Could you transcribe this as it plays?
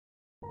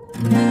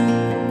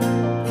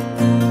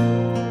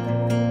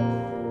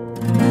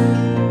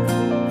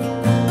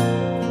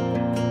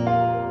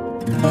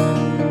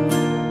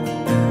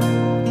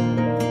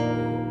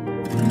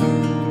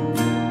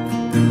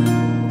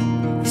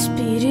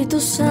Espírito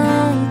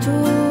Santo,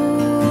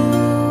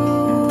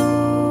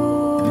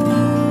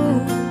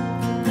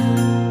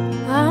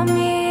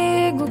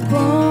 amigo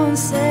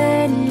conselheiro.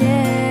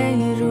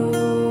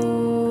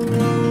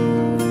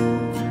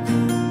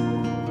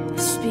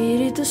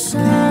 Espírito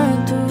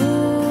Santo,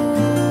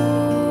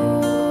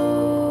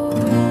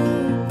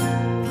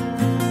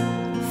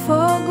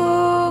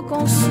 fogo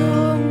consumidor,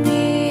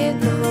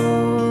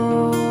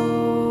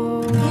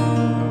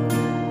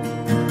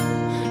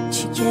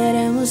 te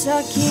queremos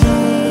aqui.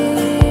 Aqui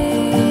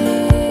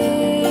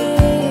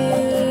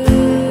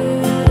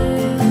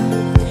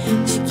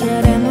te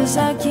queremos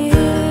aqui,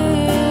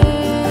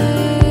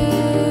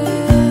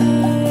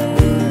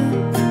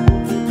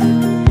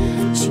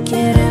 te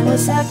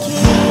queremos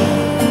aqui.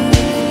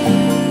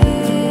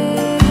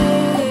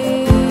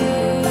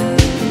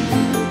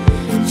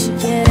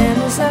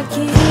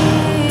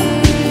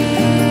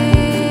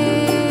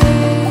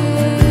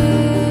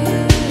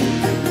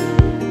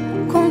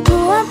 Com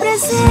tua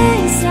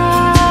presença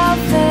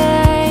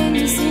vem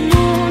nos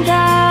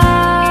inundar,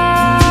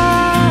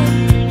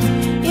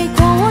 e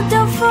com o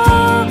teu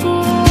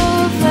fogo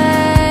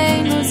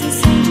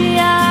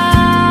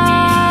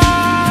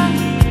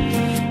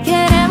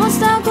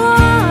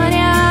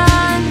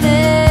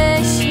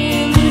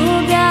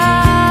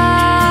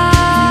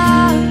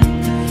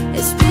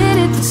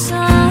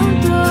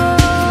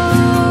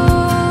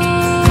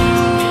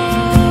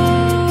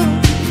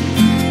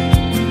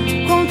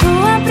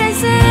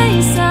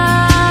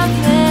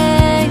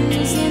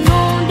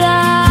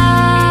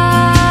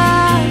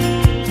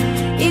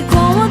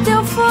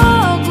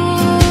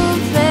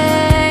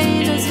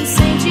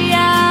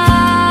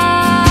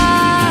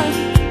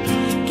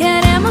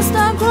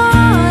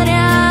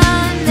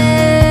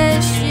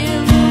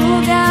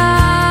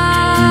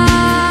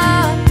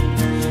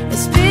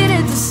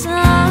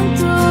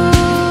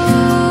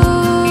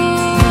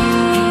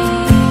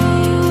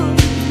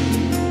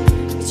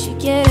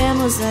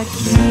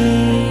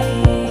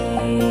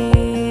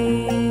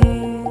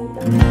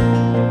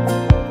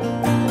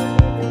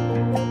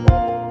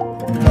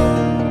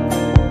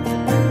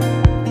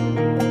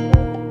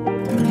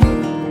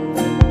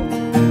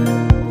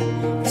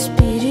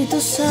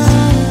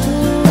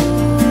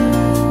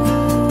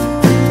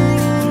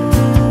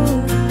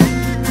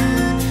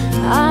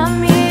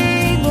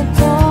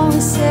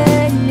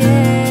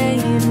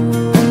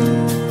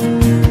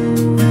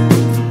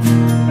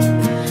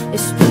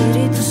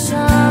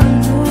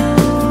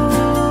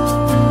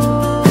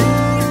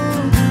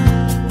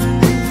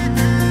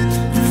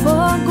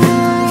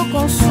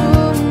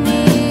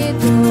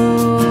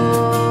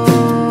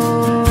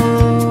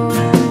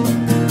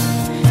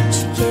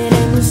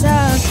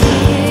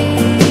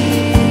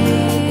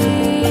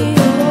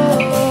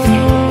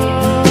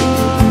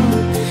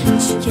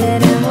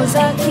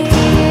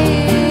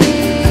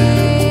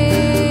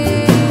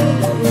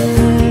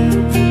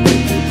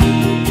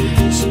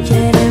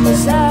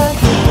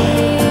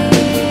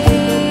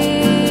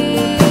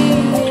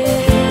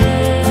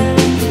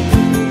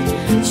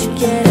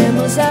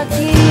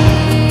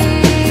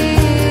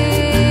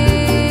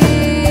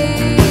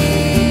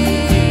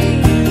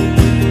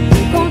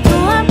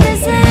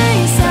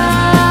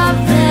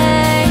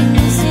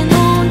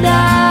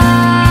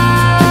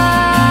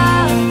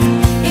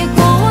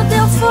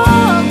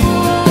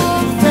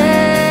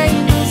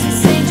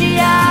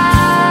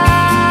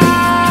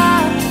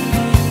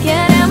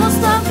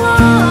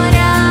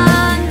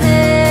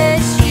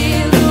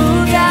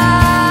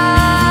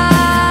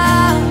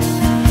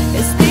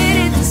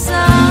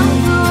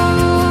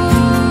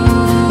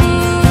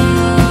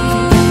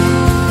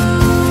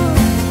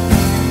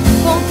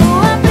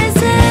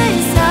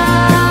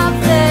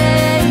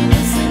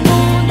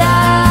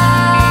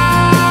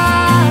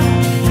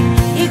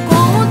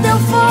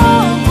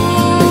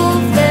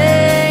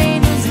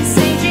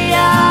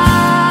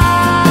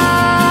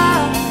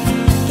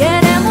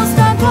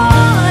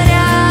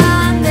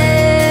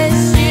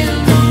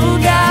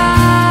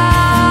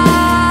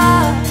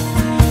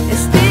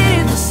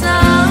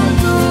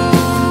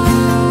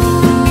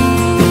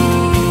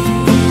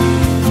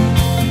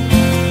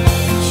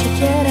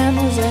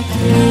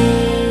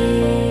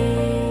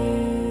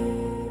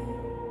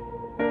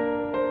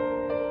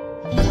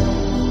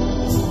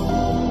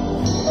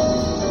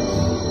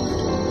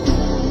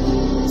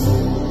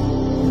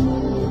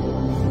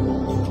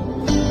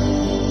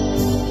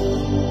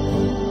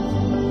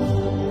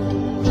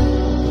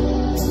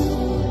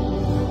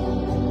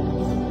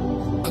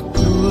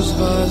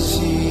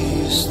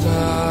vazia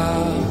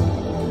está,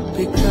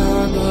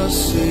 pecado a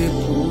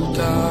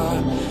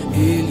sepultar.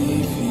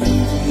 Ele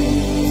vive,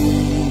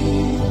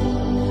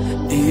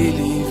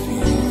 Ele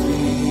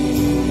vive.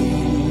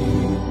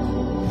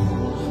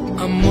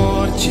 A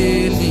morte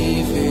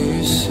Ele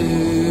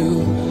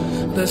venceu,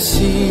 das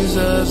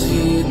cinzas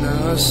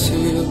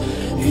renasceu.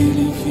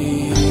 Ele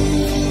vive.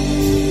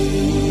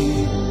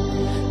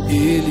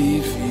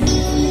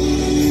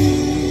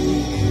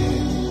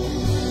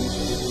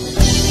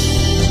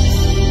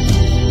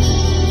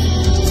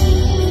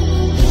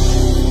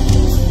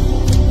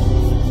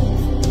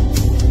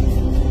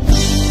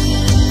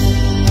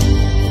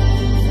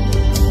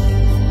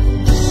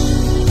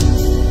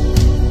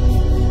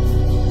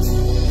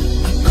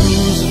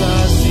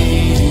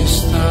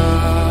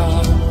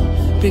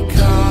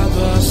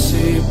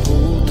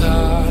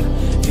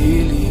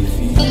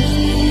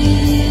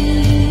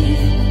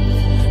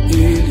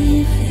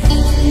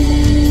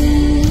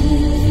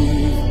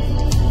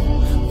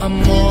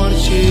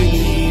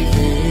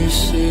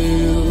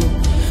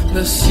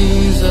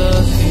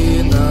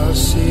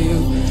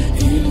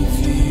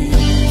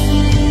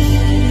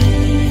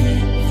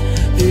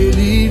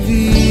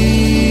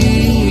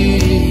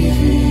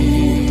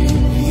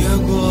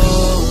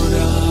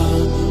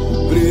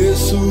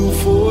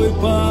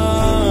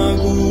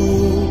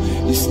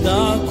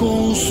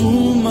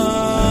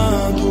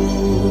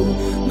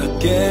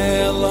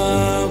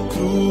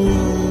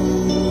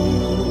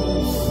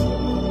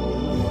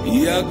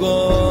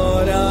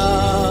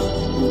 agora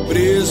o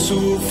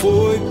preço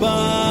foi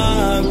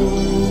pago,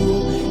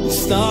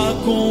 está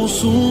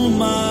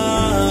consumado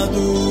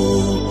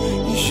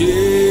em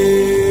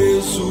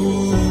Jesus.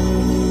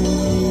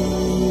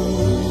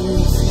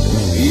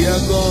 E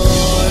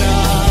agora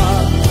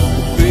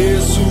o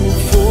preço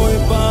foi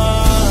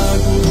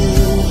pago,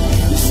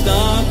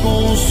 está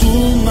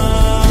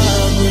consumado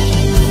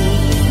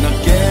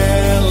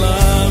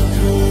naquela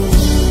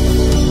cruz.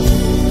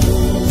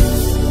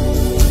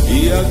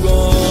 E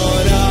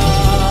agora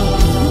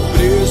o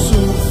preço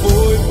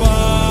foi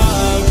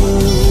pago,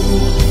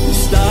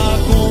 está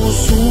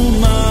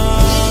consumado,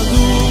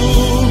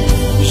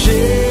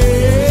 Jesus.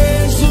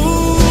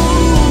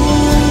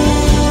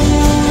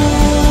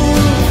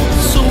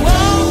 Sou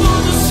alvo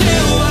do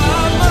seu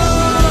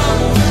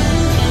amor,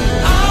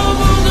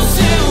 alvo do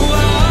seu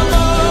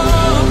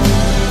amor.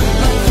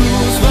 Na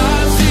cruz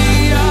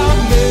vazia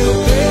meu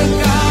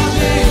pecado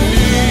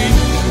ele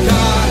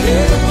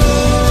carregou.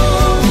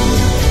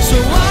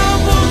 Sou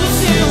alvo do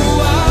seu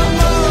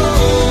amor,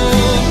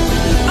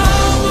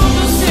 alvo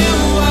do seu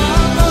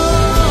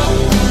amor.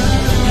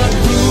 Na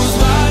cruz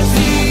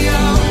vazia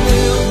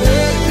meu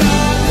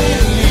pecado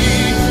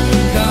ele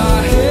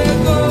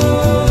carregou.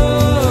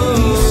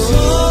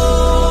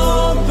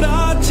 Só pra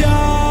te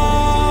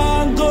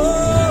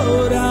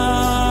adorar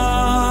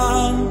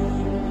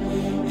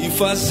e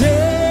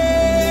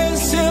fazer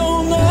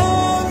seu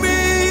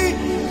nome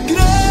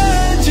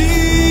grande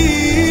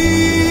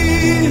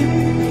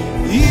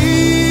e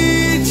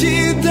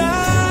te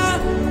dar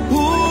o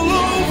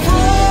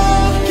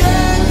louvor que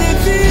é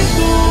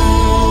devido.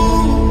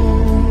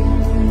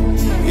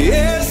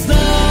 Estamos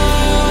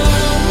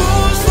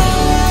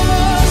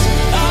nós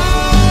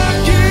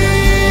aqui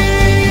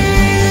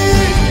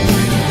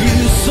e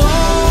só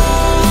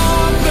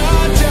pra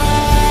te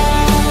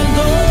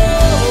adorar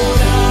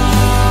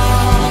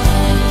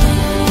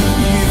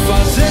e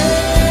fazer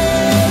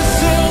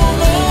seu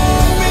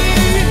nome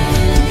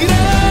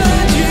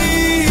grande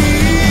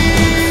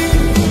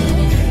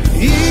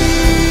e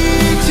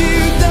te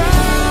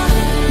dar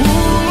o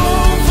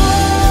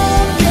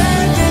louvor que é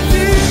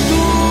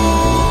devido.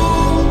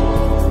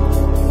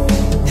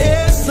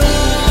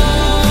 Estamos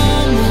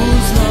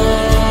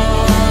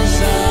nós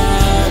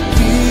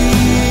aqui,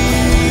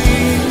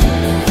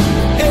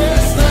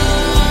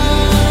 estamos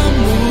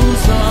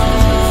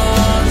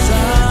nós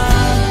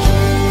aqui.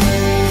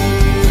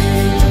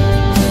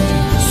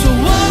 Sou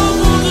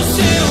alvo do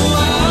seu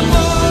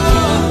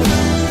amor,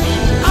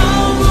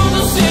 alvo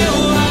do seu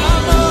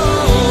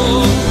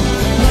amor.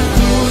 Na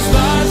cruz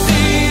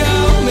vazia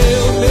o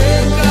meu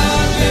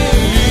pecado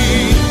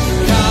ele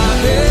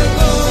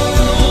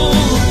carregou.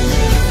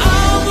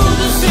 Alvo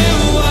do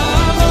seu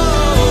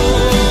amor,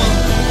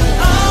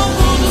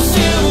 alvo do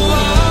seu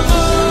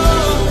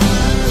amor.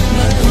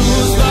 Na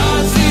cruz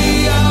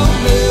vazia o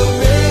meu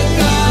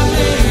pecado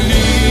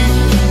ele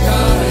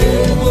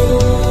carregou.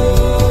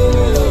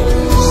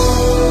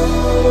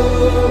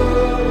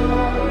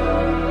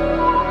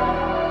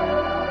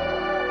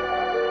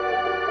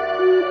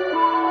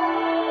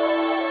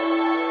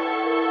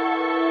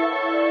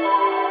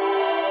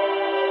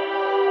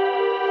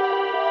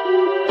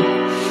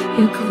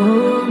 You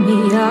call me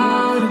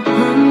out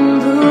upon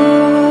the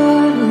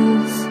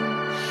waters,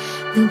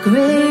 the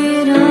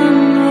great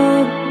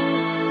unknown,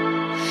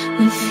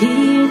 when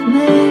feet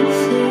may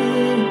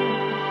fail.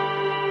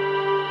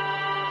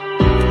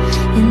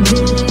 And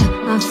there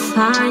I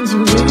find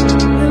you in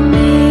the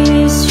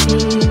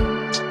mystery,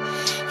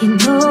 in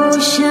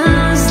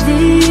oceans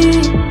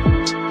deep,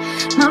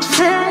 my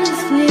faith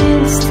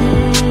will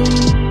stand.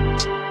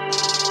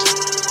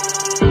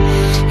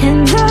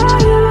 And I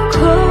will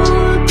call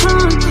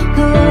upon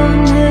your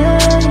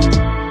name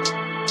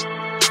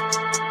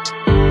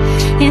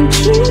and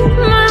keep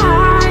my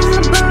eyes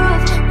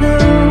above the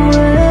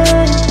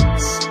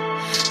waves.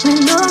 When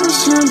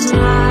oceans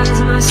rise,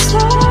 my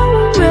soul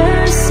will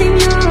rest in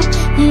your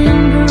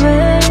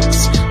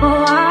embrace.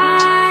 Oh,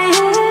 I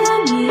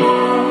am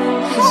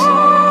yours,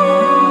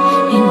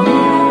 and you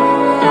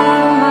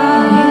are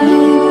mine,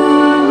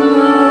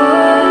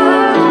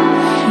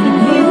 and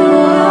you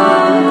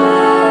are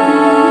mine.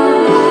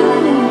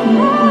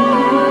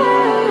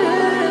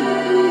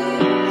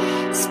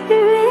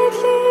 Spirit,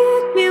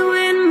 lead me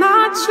when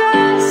my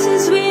trust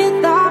is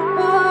without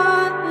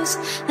borders.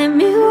 Let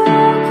me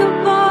walk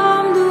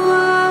upon the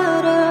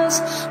waters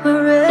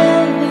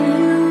wherever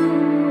you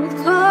would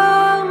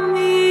call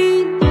me.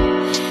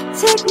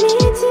 Take me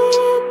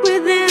deep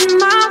within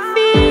my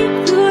feet,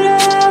 could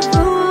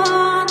ever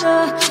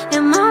wander,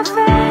 and my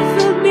faith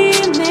will be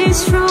made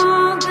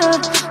stronger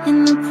in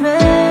the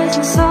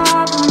presence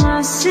of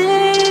my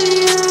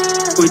Savior.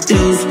 Oi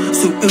Deus,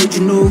 sou eu de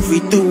novo e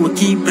tô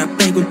aqui pra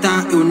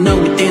perguntar. Eu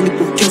não entendo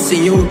porque eu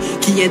Senhor,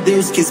 que é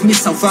Deus, quis me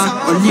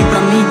salvar. Olhe pra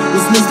mim,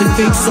 os meus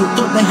defeitos, sou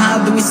todo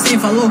errado e sem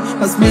valor,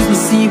 mas mesmo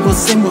assim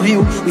você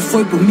morreu e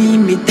foi por mim,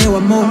 me deu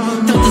amor.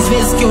 Tantas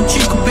vezes que eu te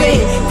culpei,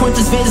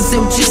 quantas vezes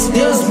eu disse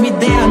Deus, me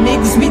dê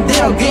amigos, me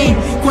dê alguém.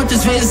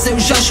 Quantas vezes eu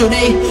já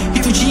chorei e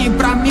tudinho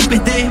pra me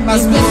perder,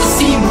 mas mesmo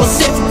assim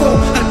você ficou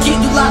aqui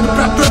do lado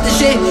pra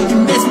proteger. E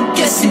mesmo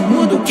que esse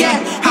mundo quer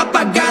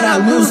apagar a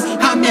luz,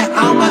 a minha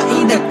alma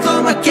ainda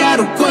clama,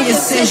 quero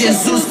conhecer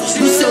Jesus.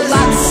 Do seu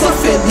lado sou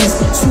feliz,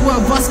 sua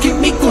voz que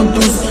me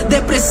conduz.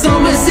 Depressão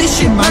não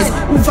existe mais,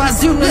 o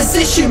vazio não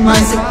existe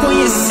mais. Eu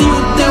conheci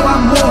o teu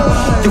amor,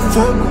 teu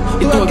fogo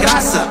e tua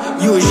graça,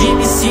 e hoje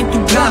me sinto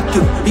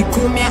grato e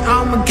com minha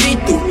alma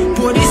grito.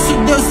 Por isso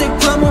Deus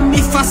reclamo,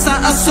 me faça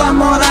a sua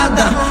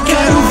morada.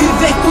 Quero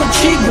viver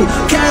contigo,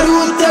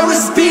 quero o teu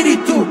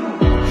espírito.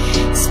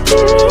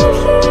 Spirit,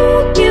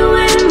 lead me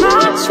when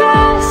my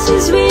trust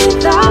is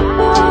without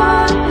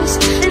borders.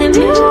 Let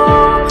me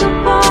walk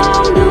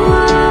upon the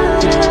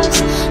waters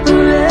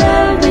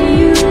wherever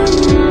you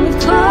would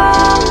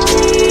call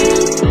me.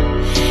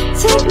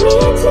 Take me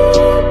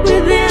deep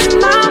within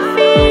my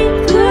feet,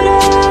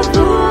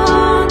 whatever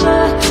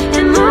wonder,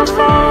 and my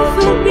faith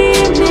will be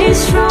made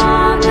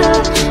stronger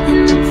in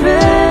the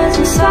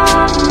presence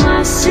of my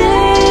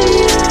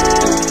Savior.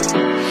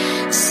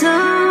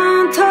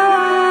 Santo,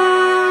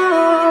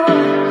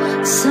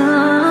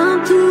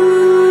 Santo,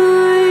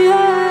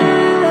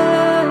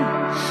 yeah.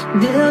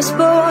 Deus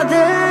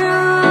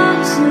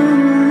poderoso.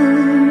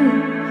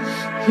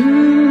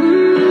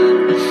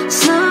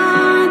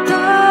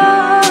 Santo,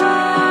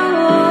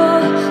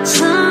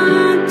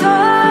 Santo,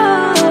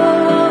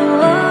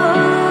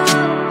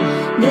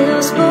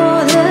 Deus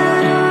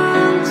poderoso.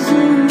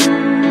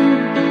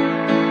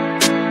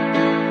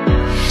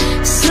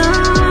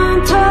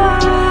 Santo,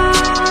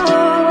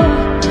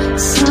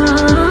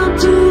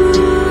 Santo,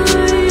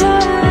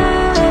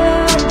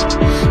 yeah.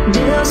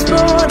 Deus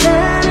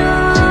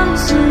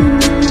poderoso.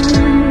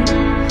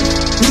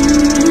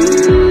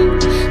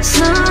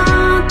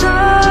 Santo,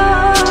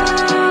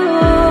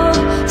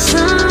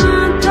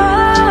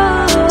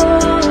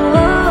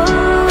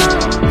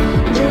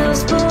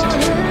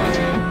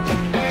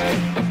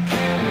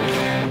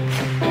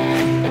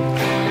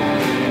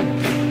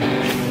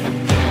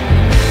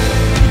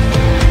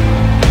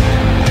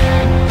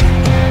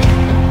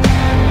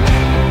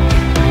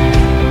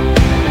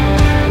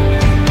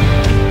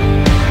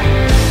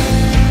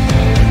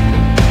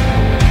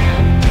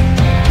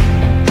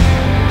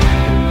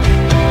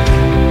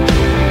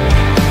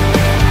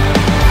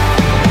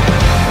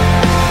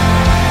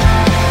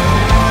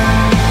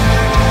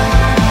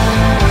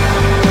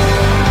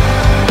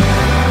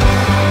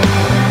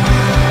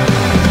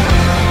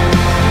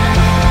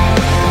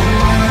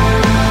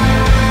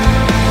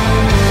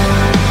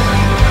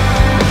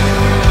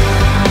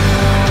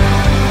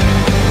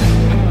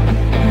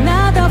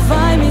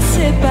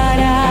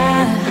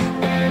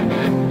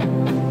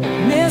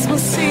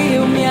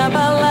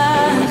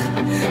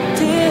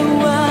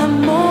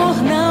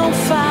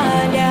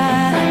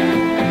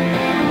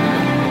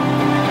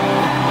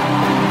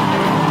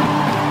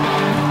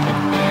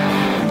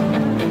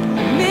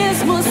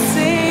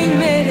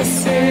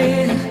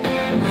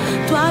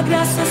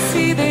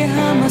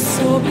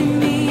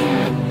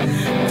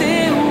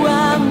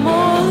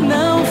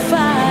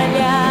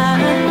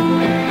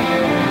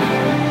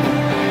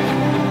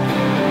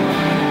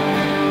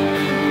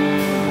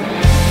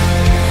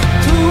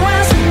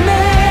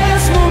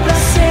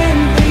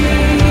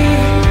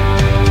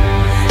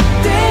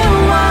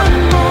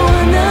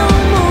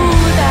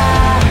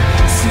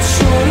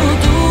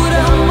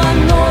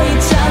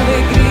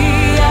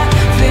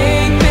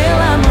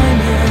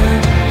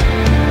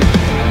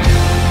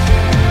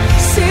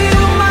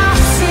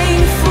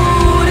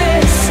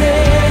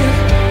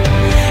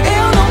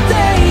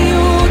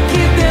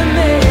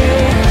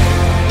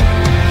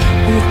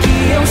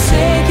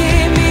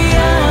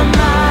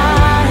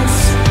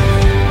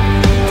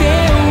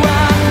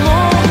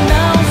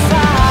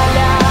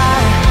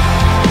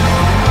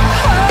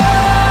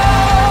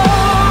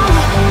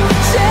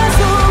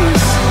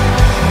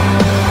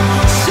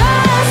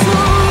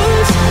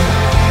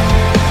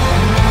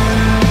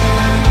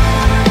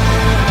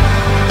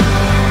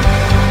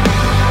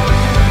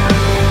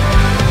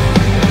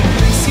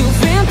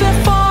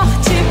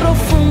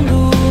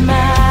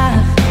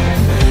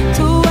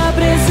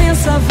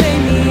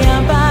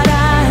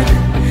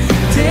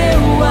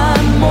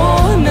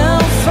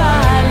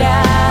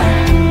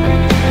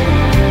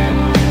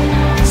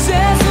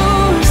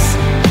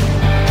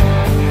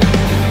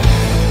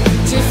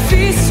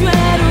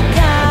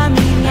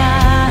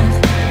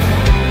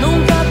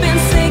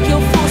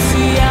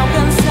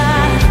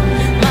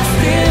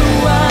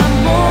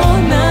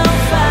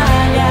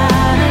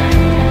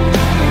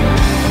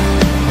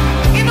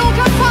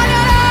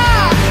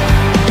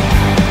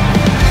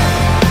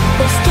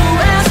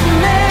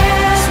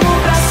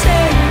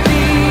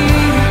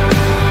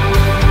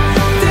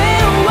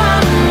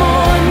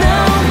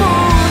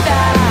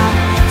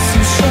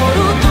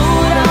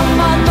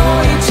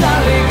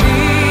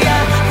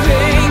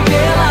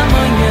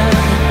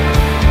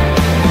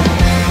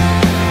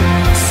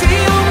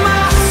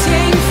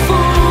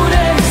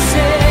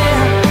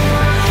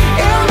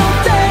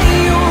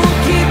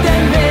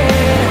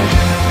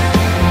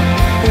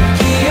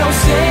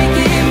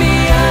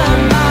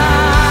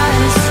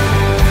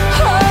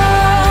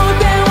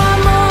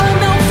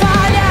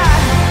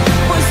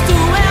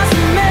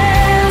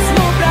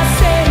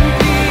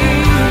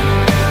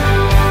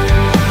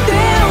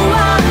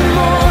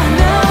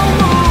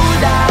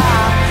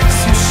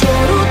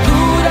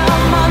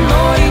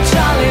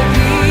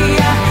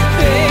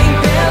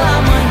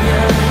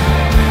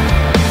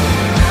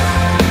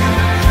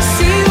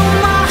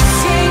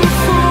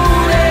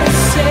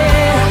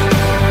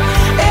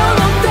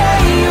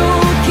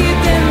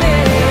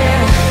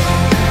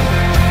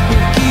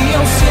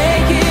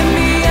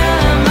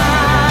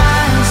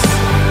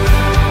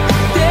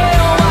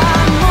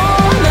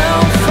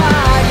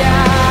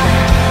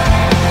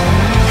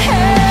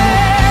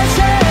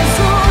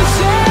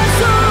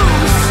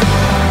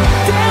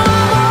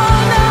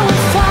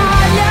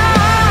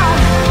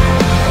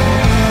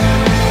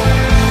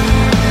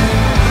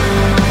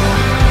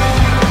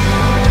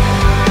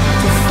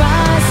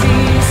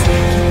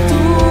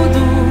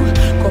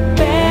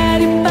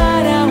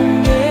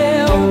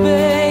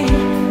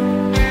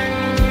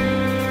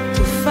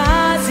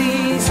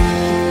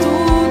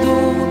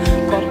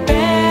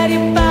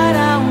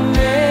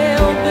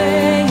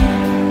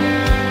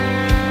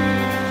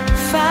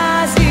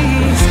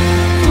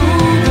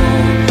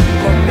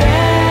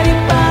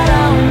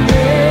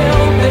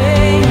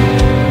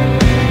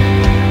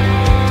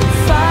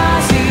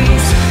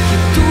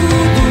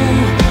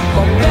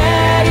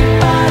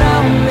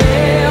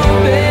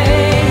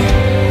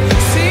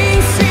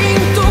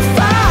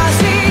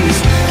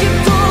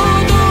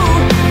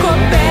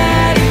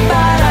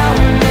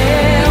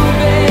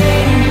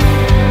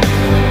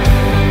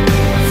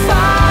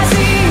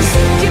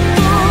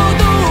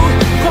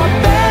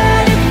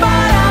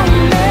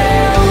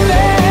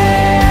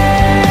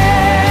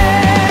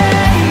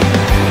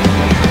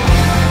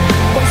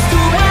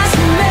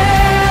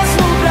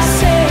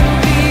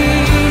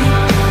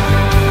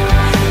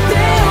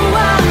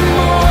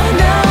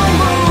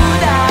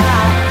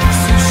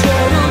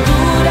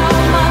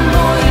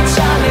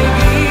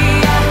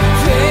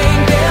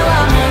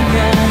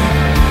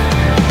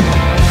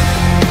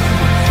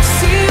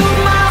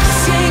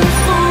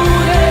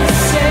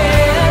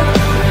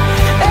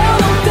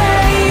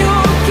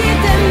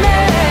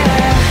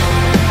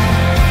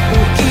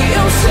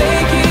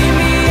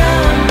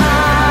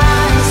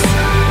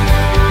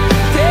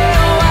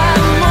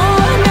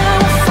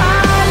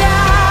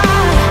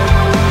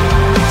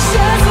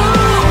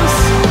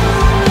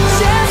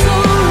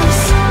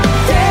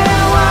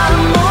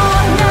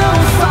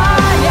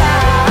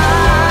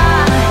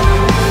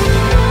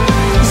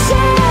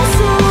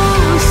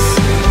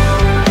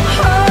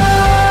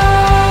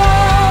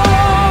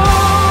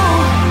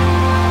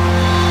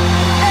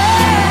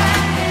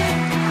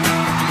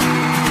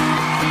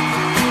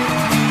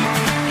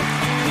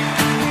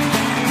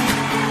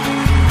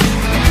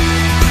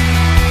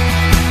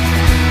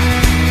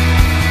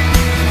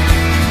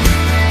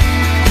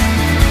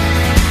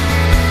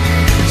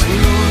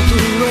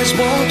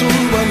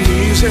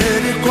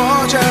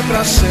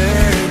 para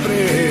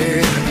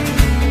sempre.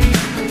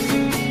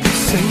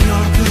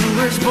 Senhor, tu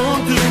és bom,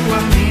 tua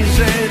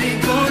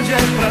misericórdia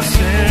é para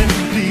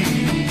sempre.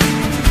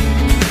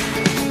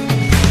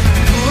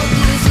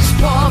 Todos os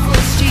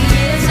povos te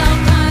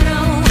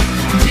exaltarão,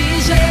 de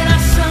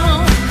geração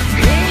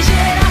em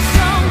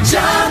geração te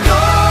adorarei.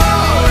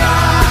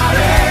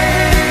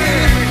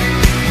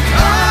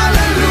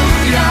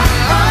 Aleluia,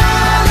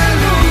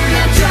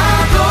 aleluia, te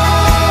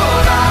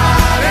adorarei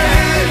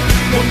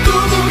por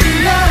tudo que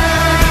és.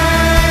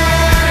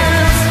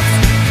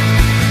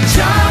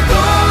 Te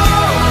adorarei.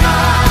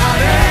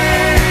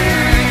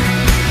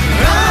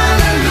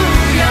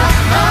 Aleluia,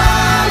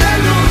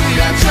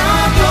 aleluia, te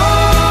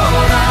adorarei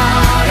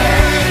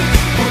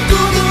por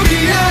tudo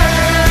que és.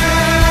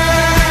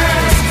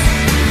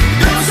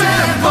 Deus é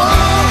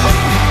bom.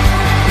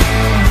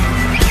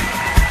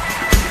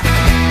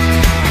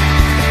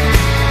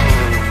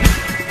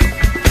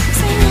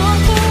 Senhor,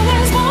 tu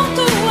és bom,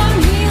 tua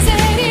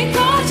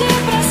misericórdia é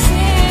para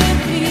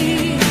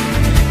sempre.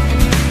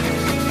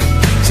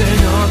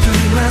 Senhor, tu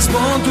és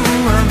bom,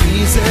 tua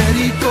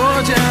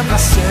misericórdia é para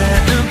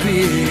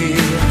sempre.